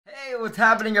Hey, what's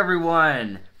happening,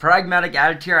 everyone? Pragmatic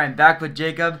Addict here. I'm back with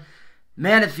Jacob.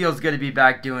 Man, it feels good to be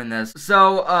back doing this.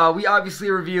 So, we obviously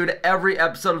reviewed every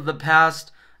episode of the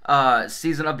past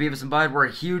season of Beavis and Butt-Head. We're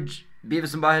huge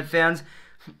Beavis and Butt-Head fans.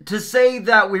 To say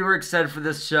that we were excited for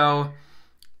this show,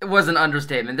 it was an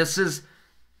understatement. This is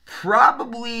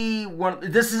probably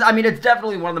it's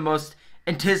definitely one of the most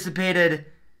anticipated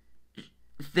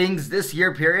things this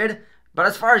year, period. But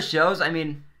as far as shows, I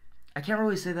can't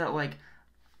really say that,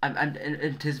 I'm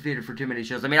anticipated for too many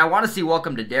shows. I want to see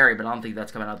Welcome to Derry, but I don't think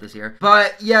that's coming out this year.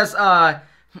 But yes,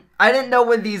 we didn't know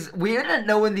when these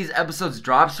episodes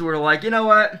dropped, so we were like, you know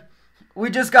what?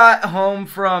 We just got home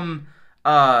from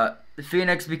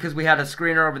Phoenix because we had a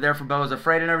screener over there for Beau Was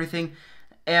Afraid and everything.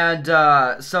 And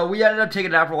so we ended up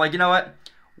taking it out. We're like, you know what?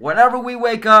 Whenever we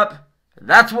wake up,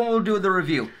 that's when we'll do the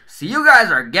review. So you guys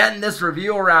are getting this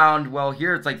review around, well,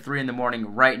 here it's like 3 in the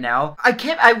morning right now.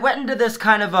 I went into this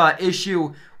kind of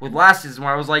issue with last season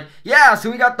where I was like, yeah, so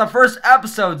we got the first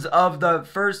episodes of the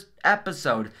first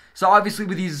episode. So obviously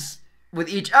with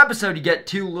each episode you get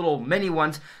 2 little mini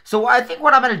ones. So I think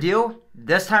what I'm going to do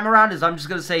this time around is I'm just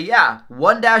going to say, yeah,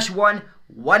 1-1,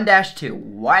 1-2.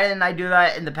 Why didn't I do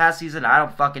that in the past season? I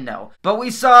don't fucking know. But we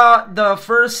saw the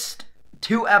first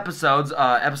 2 episodes,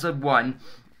 episode 1,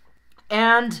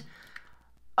 and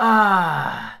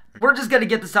we're just gonna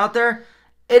get this out there.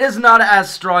 It is not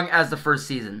as strong as the first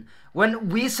season. When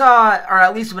we saw, or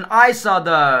at least when I saw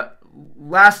the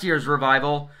last year's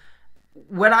revival,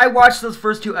 when I watched those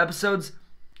first 2 episodes,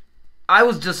 I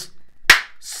was just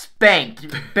spanked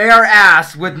bare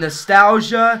ass with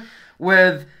nostalgia,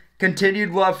 with continued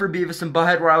love for Beavis and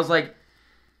Butt-Head, where I was like,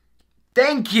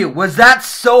 thank you. Was that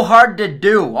so hard to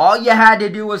do? All you had to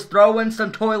do was throw in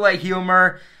some toilet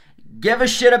humor, give a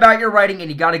shit about your writing,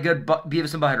 and you got a good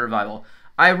Beavis and Butt-Head revival.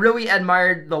 I really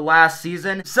admired the last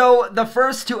season. So the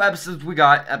first 2 episodes we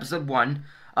got, episode 1.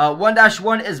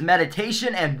 1-1 is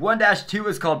meditation, and 1-2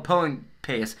 is called pulling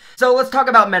pace. So let's talk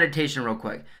about meditation real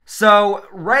quick. So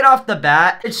right off the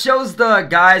bat, it shows the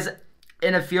guys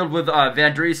in a field with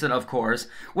Van Driesen, of course,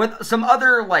 with some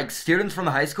other students from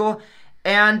the high school,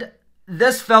 and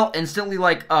this felt instantly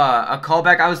like a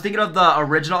callback. I was thinking of the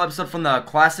original episode from the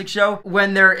classic show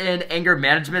when they're in anger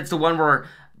management. It's the one where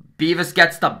Beavis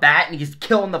gets the bat and he's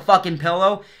killing the fucking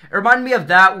pillow. It reminded me of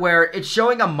that, where it's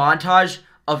showing a montage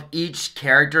of each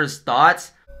character's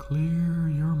thoughts. Clear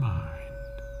your mind.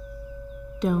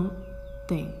 Don't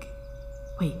think.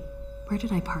 Wait, where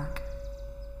did I park?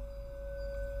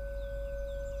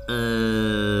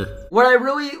 What I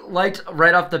really liked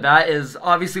right off the bat is,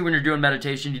 obviously when you're doing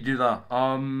meditation, you do the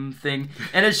thing,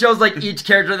 and it shows each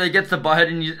character that gets the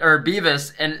Butt-Head or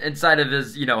Beavis and inside of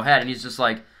his head, and he's just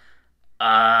like,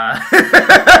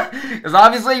 because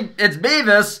obviously it's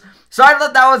Beavis. So I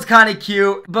thought that was kind of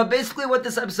cute. But basically what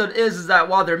this episode is that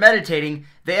while they're meditating,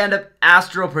 they end up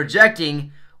astral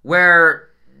projecting, where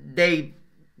they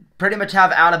pretty much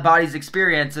have out of bodies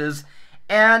experiences.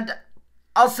 And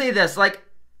I'll say this,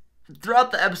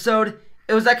 throughout the episode,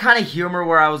 it was that kind of humor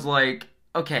where I was like,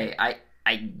 okay,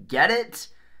 I get it.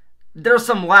 There's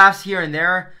some laughs here and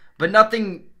there, but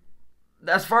nothing,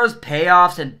 as far as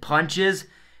payoffs and punches,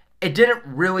 it didn't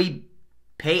really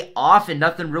pay off and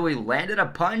nothing really landed a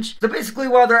punch. So basically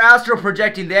while they're astral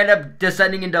projecting, they end up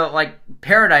descending into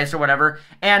paradise or whatever,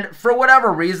 and for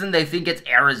whatever reason they think it's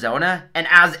Arizona, and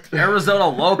as Arizona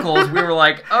locals, we were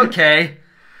like, okay,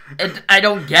 I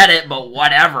don't get it, but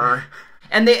whatever.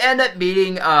 And they end up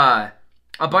meeting a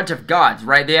bunch of gods,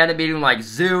 right? They end up meeting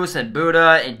Zeus and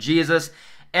Buddha and Jesus.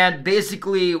 And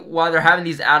basically, while they're having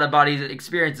these out-of-body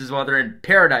experiences, while they're in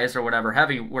paradise or whatever,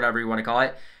 heaven, whatever you want to call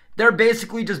it, they're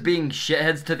basically just being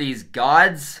shitheads to these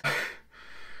gods.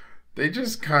 They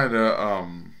just kind of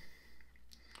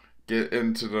get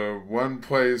into the one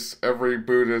place every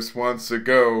Buddhist wants to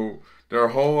go their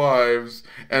whole lives,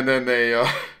 and then they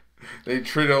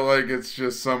treat it like it's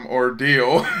just some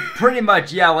ordeal. Pretty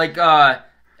much, yeah.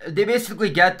 They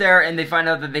basically get there and they find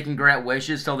out that they can grant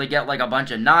wishes, so they get a bunch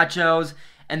of nachos.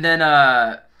 And then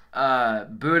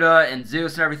Buddha and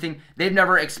Zeus and everything, they've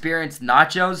never experienced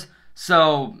nachos,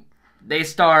 so they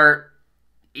start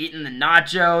eating the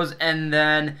nachos, and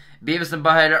then Beavis and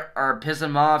Butt-Head are pissing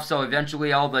them off, so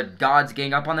eventually all the gods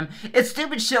gang up on them. It's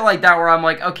stupid shit like that where I'm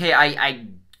like, okay, I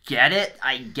get it,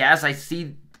 I guess, I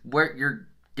see what you're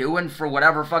doing for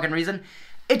whatever fucking reason.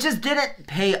 It just didn't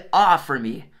pay off for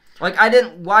me. I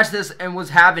didn't watch this and was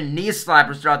having knee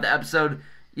slappers throughout the episode,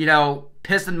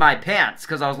 pissing my pants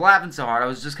because I was laughing so hard. I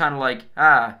was just kind of like,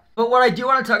 ah. But what I do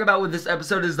want to talk about with this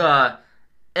episode is the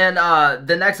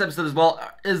next episode as well,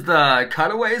 is the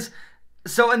cutaways.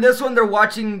 So in this one, they're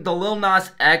watching the Lil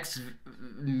Nas X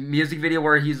music video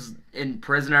where he's in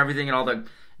prison and everything, and all the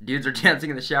dudes are dancing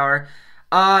in the shower.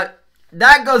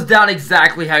 That goes down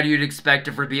exactly how you'd expect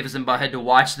it for Beavis and Butt-Head to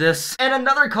watch this. And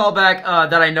another callback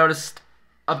that I noticed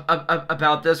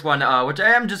about this one, which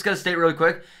I am just going to state really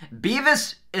quick,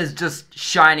 Beavis is just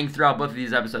shining throughout both of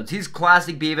these episodes. He's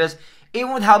classic Beavis.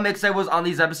 Even with how mixed I was on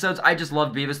these episodes, I just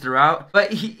loved Beavis throughout.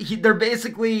 But they're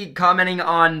basically commenting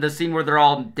on the scene where they're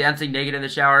all dancing naked in the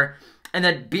shower. And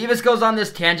then Beavis goes on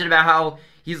this tangent about how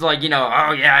he's like, you know,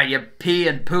 oh yeah, you pee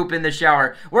and poop in the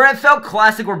shower. Where it felt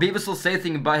classic, where Beavis will say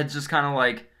things, but it's just kind of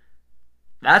like,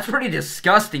 that's pretty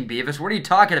disgusting, Beavis. What are you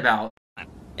talking about?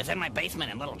 It's in my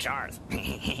basement in little jars.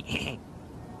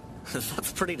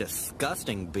 That's pretty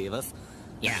disgusting, Beavis.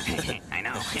 Yeah, I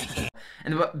know.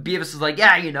 And Beavis is like,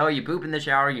 yeah, you know, you poop in the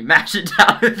shower, you mash it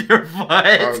down with your foot.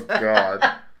 Oh, God.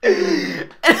 And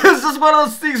it was just one of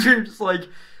those things where you're just like,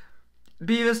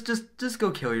 Beavis, just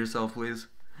go kill yourself, please.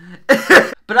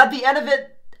 But at the end of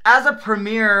it, as a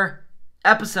premiere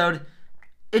episode,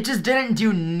 it just didn't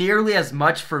do nearly as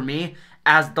much for me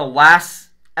as the last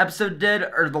episode did,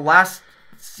 or the last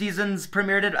season's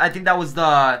premiere did. I think that was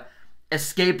the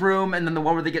escape room, and then the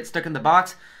one where they get stuck in the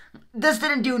box. This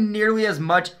didn't do nearly as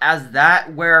much as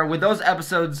that, where with those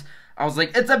episodes, I was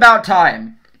like, it's about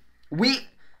time.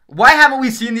 Why haven't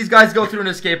we seen these guys go through an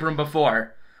escape room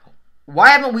before?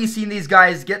 Why haven't we seen these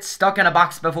guys get stuck in a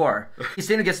box before? We've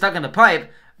seen them get stuck in the pipe,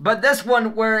 but this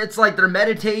one where it's like they're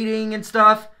meditating and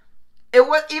stuff, it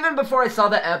was, even before I saw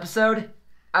the episode,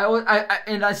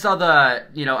 I saw the,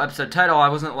 you know, episode title, I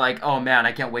wasn't like, oh man,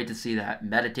 I can't wait to see that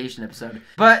meditation episode.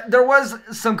 But there was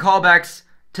some callbacks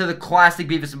to the classic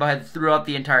Beavis and Butt-Head throughout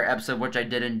the entire episode, which I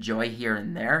did enjoy here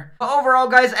and there. But overall,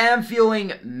 guys, I am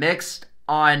feeling mixed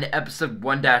on episode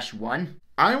 1-1.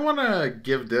 I want to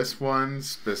give this one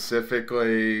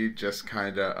specifically just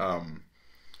kind of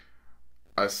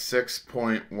a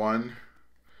 6.1.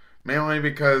 Mainly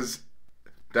because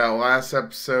that last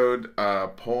episode,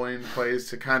 polling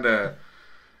place, it kind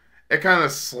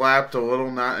of slapped a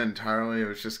little, not entirely. It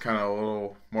was just kind of a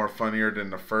little more funnier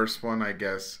than the first one, I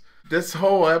guess. This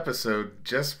whole episode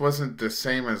just wasn't the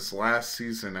same as last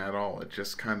season at all. It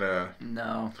just kind of...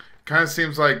 No. Kind of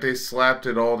seems like they slapped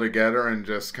it all together and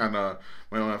just kind of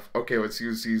went, okay, let's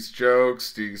use these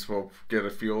jokes. These will get a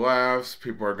few laughs.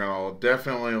 People are going to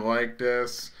definitely like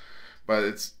this. But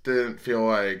it didn't feel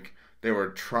like they were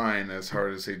trying as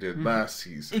hard as they did last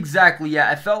season. Exactly, yeah.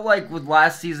 I felt like with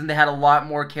last season, they had a lot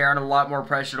more care and a lot more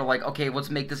pressure to like, okay, let's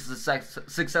make this a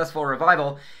successful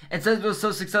revival. And since it was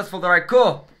so successful, they're like,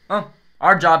 cool. Oh,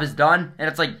 our job is done. And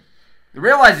it's like, you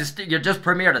realize you just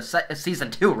premiered a season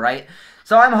 2, right?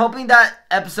 So I'm hoping that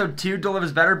episode 2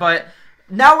 delivers better, but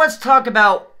now let's talk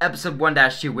about episode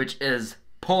 1-2, which is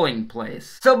Polling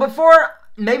Place. So before,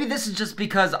 maybe this is just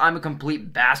because I'm a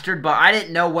complete bastard, but I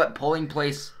didn't know what Polling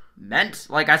Place meant.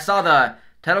 Like, I saw the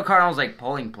title card and I was like,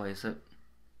 Polling Place?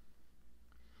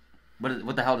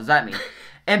 What the hell does that mean?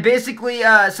 And basically,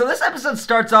 so this episode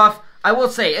starts off, I will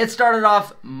say, it started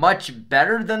off much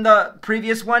better than the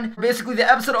previous one. Basically, the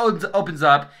episode opens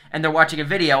up, and they're watching a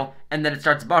video, and then it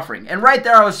starts buffering. And right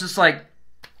there, I was just like,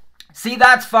 see,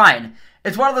 that's fine.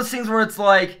 It's one of those things where it's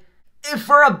like, if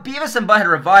for a Beavis and Butt-Head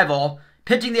revival,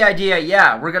 pitching the idea,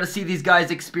 yeah, we're going to see these guys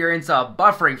experience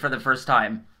buffering for the first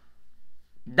time.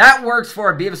 That works for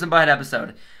a Beavis and Butt-Head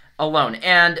episode alone.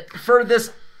 And for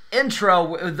this intro,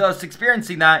 with us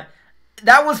experiencing that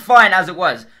was fine as it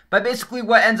was. But basically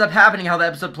what ends up happening, how the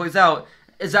episode plays out,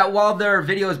 is that while their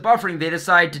video is buffering, they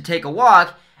decide to take a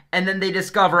walk, and then they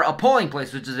discover a polling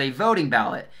place, which is a voting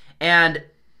ballot. And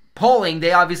polling,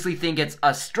 they obviously think it's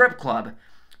a strip club.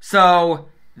 So,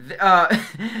 and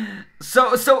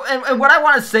what I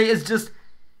want to say is just,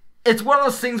 it's one of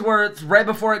those things where it's right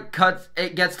before it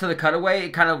gets to the cutaway, it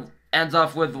kind of ends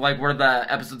off with like where the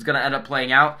episode's going to end up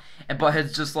playing out, and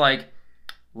Butthead's just like,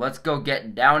 let's go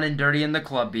get down and dirty in the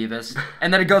club, Beavis.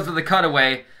 And then it goes to the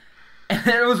cutaway. And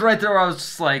it was right there where I was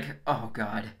just like, oh,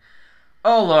 God.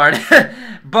 Oh, Lord.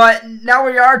 But now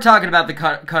we are talking about the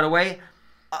cutaway.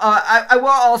 I will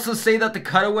also say that the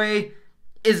cutaway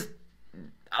is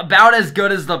about as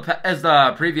good as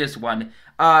the previous one.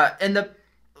 In the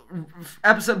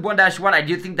episode 1-1, I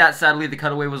do think that, sadly, the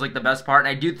cutaway was like the best part. And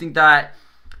I do think that,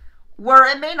 where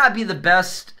it may not be the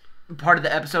best part of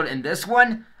the episode in this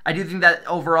one, I do think that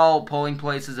overall Polling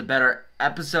Place is a better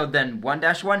episode than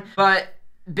 1-1. But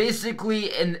basically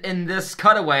in this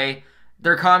cutaway,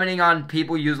 they're commenting on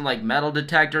people using like metal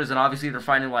detectors, and obviously they're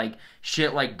finding like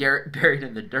shit like buried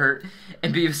in the dirt.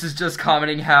 And Beavis is just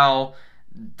commenting how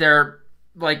they're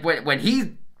like, when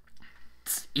he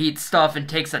eats stuff and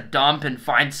takes a dump and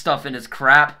finds stuff in his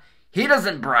crap, he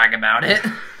doesn't brag about it.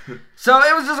 So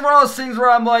it was just one of those things where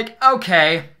I'm like,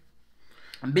 okay,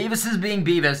 Beavis is being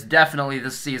Beavis definitely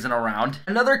this season around.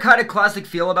 Another kind of classic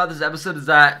feel about this episode is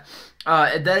that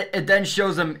it then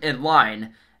shows them in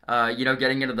line,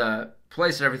 getting into the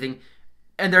place and everything,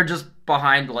 and they're just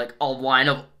behind like a line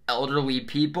of elderly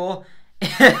people.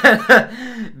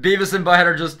 Beavis and Butt-Head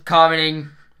are just commenting,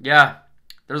 yeah,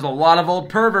 there's a lot of old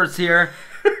perverts here.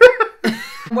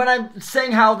 When I'm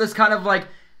saying how this kind of like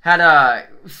had a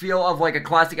feel of like a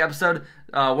classic episode,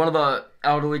 one of the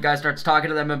elderly guys starts talking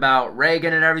to them about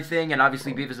Reagan and everything, and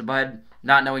obviously Beavis and Butt-Head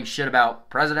not knowing shit about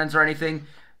presidents or anything.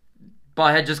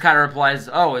 Butt-Head just kind of replies,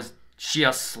 oh, is she a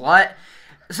slut?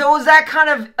 So it was that kind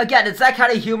of, again, it's that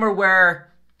kind of humor where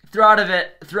throughout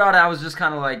it I was just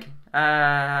kind of like,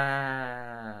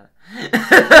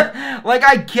 like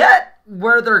I get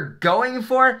where they're going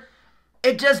for.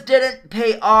 It just didn't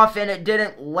pay off and it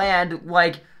didn't land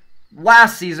like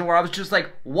last season where I was just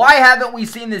like, why haven't we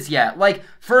seen this yet? Like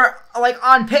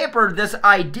on paper, this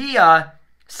idea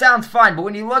sounds fine, but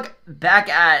when you look back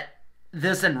at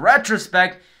this in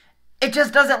retrospect, it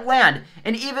just doesn't land.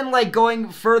 And even like going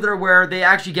further where they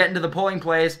actually get into the polling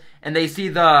place and they see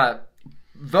the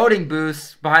voting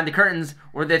booths behind the curtains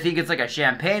where they think it's like a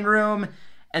champagne room,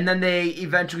 and then they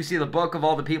eventually see the book of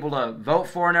all the people to vote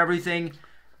for and everything.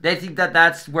 They think that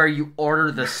that's where you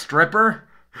order the stripper.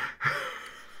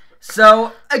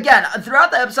 So, again,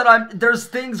 throughout the episode, there's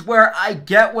things where I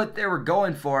get what they were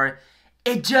going for.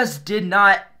 It just did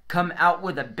not come out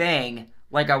with a bang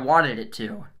like I wanted it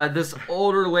to. This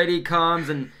older lady comes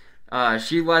and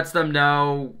she lets them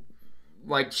know,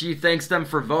 like, she thanks them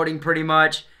for voting pretty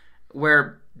much,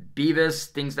 where Beavis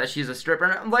thinks that she's a stripper.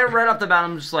 And right off the bat,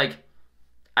 I'm just like,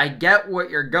 I get what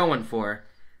you're going for.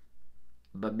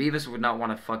 But Beavis would not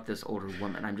want to fuck this older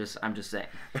woman. I'm just saying.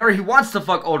 Or he wants to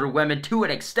fuck older women to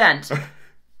an extent.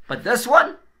 But this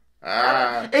one?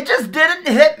 It just didn't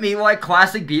hit me like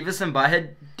classic Beavis and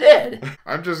Butt-Head did.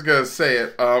 I'm just gonna say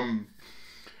it.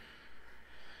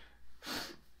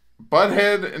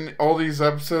 Butthead in all these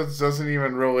episodes doesn't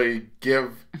even really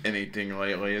give anything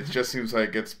lately. It just seems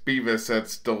like it's Beavis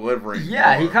that's delivering.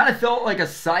 Yeah, more. He kind of felt like a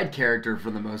side character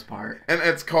for the most part. And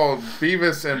it's called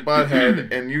Beavis and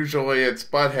Butthead, and usually it's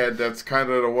Butthead that's kind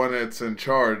of the one that's in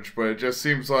charge, but it just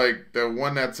seems like the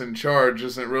one that's in charge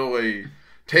isn't really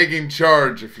taking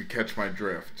charge, if you catch my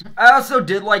drift. I also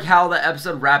did like how the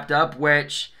episode wrapped up,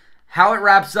 how it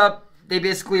wraps up, they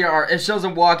basically it shows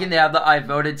them walking, they have the I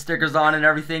voted stickers on and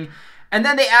everything, and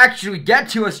then they actually get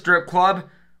to a strip club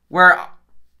where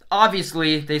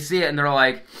obviously they see it and they're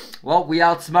like, well, we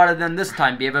outsmarted them this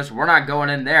time, Beavis, we're not going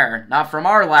in there, not from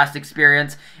our last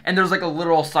experience. And there's like a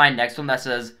literal sign next to them that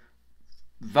says,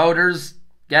 voters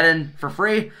get in for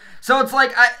free. So it's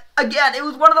like, again, it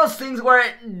was one of those things where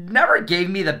it never gave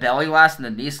me the belly laughs and the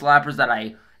knee slappers that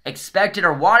I expected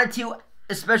or wanted to,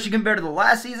 especially compared to the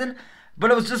last season. But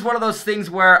it was just one of those things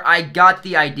where I got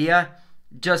the idea,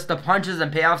 just the punches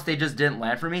and payoffs, they just didn't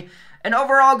land for me. And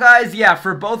overall, guys, yeah,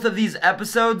 for both of these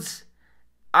episodes,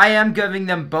 I am giving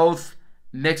them both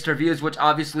mixed reviews, which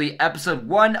obviously episode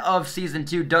 1 of season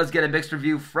 2 does get a mixed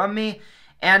review from me.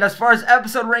 And as far as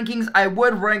episode rankings, I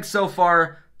would rank so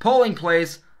far Polling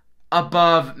Place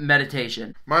above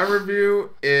Meditation. My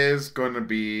review is going to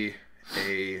be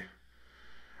a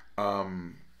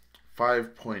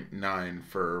 5.9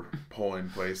 for Polling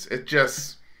Place. It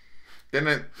just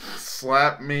didn't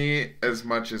slap me as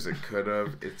much as it could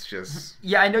have. It's just...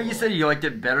 Yeah, I know you said you liked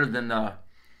it better than the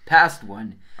past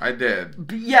one. I did.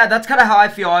 But yeah, that's kind of how I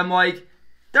feel. I'm like,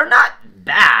 they're not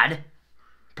bad,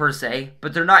 per se,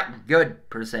 but they're not good,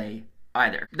 per se,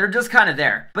 either. They're just kind of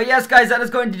there. But yes, guys, that is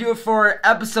going to do it for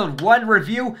episode 1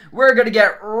 review. We're going to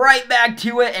get right back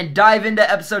to it and dive into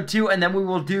episode 2, and then we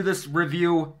will do this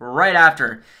review right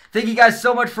after. Thank you guys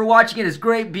so much for watching. It is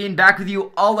great being back with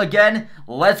you all again.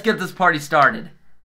 Let's get this party started.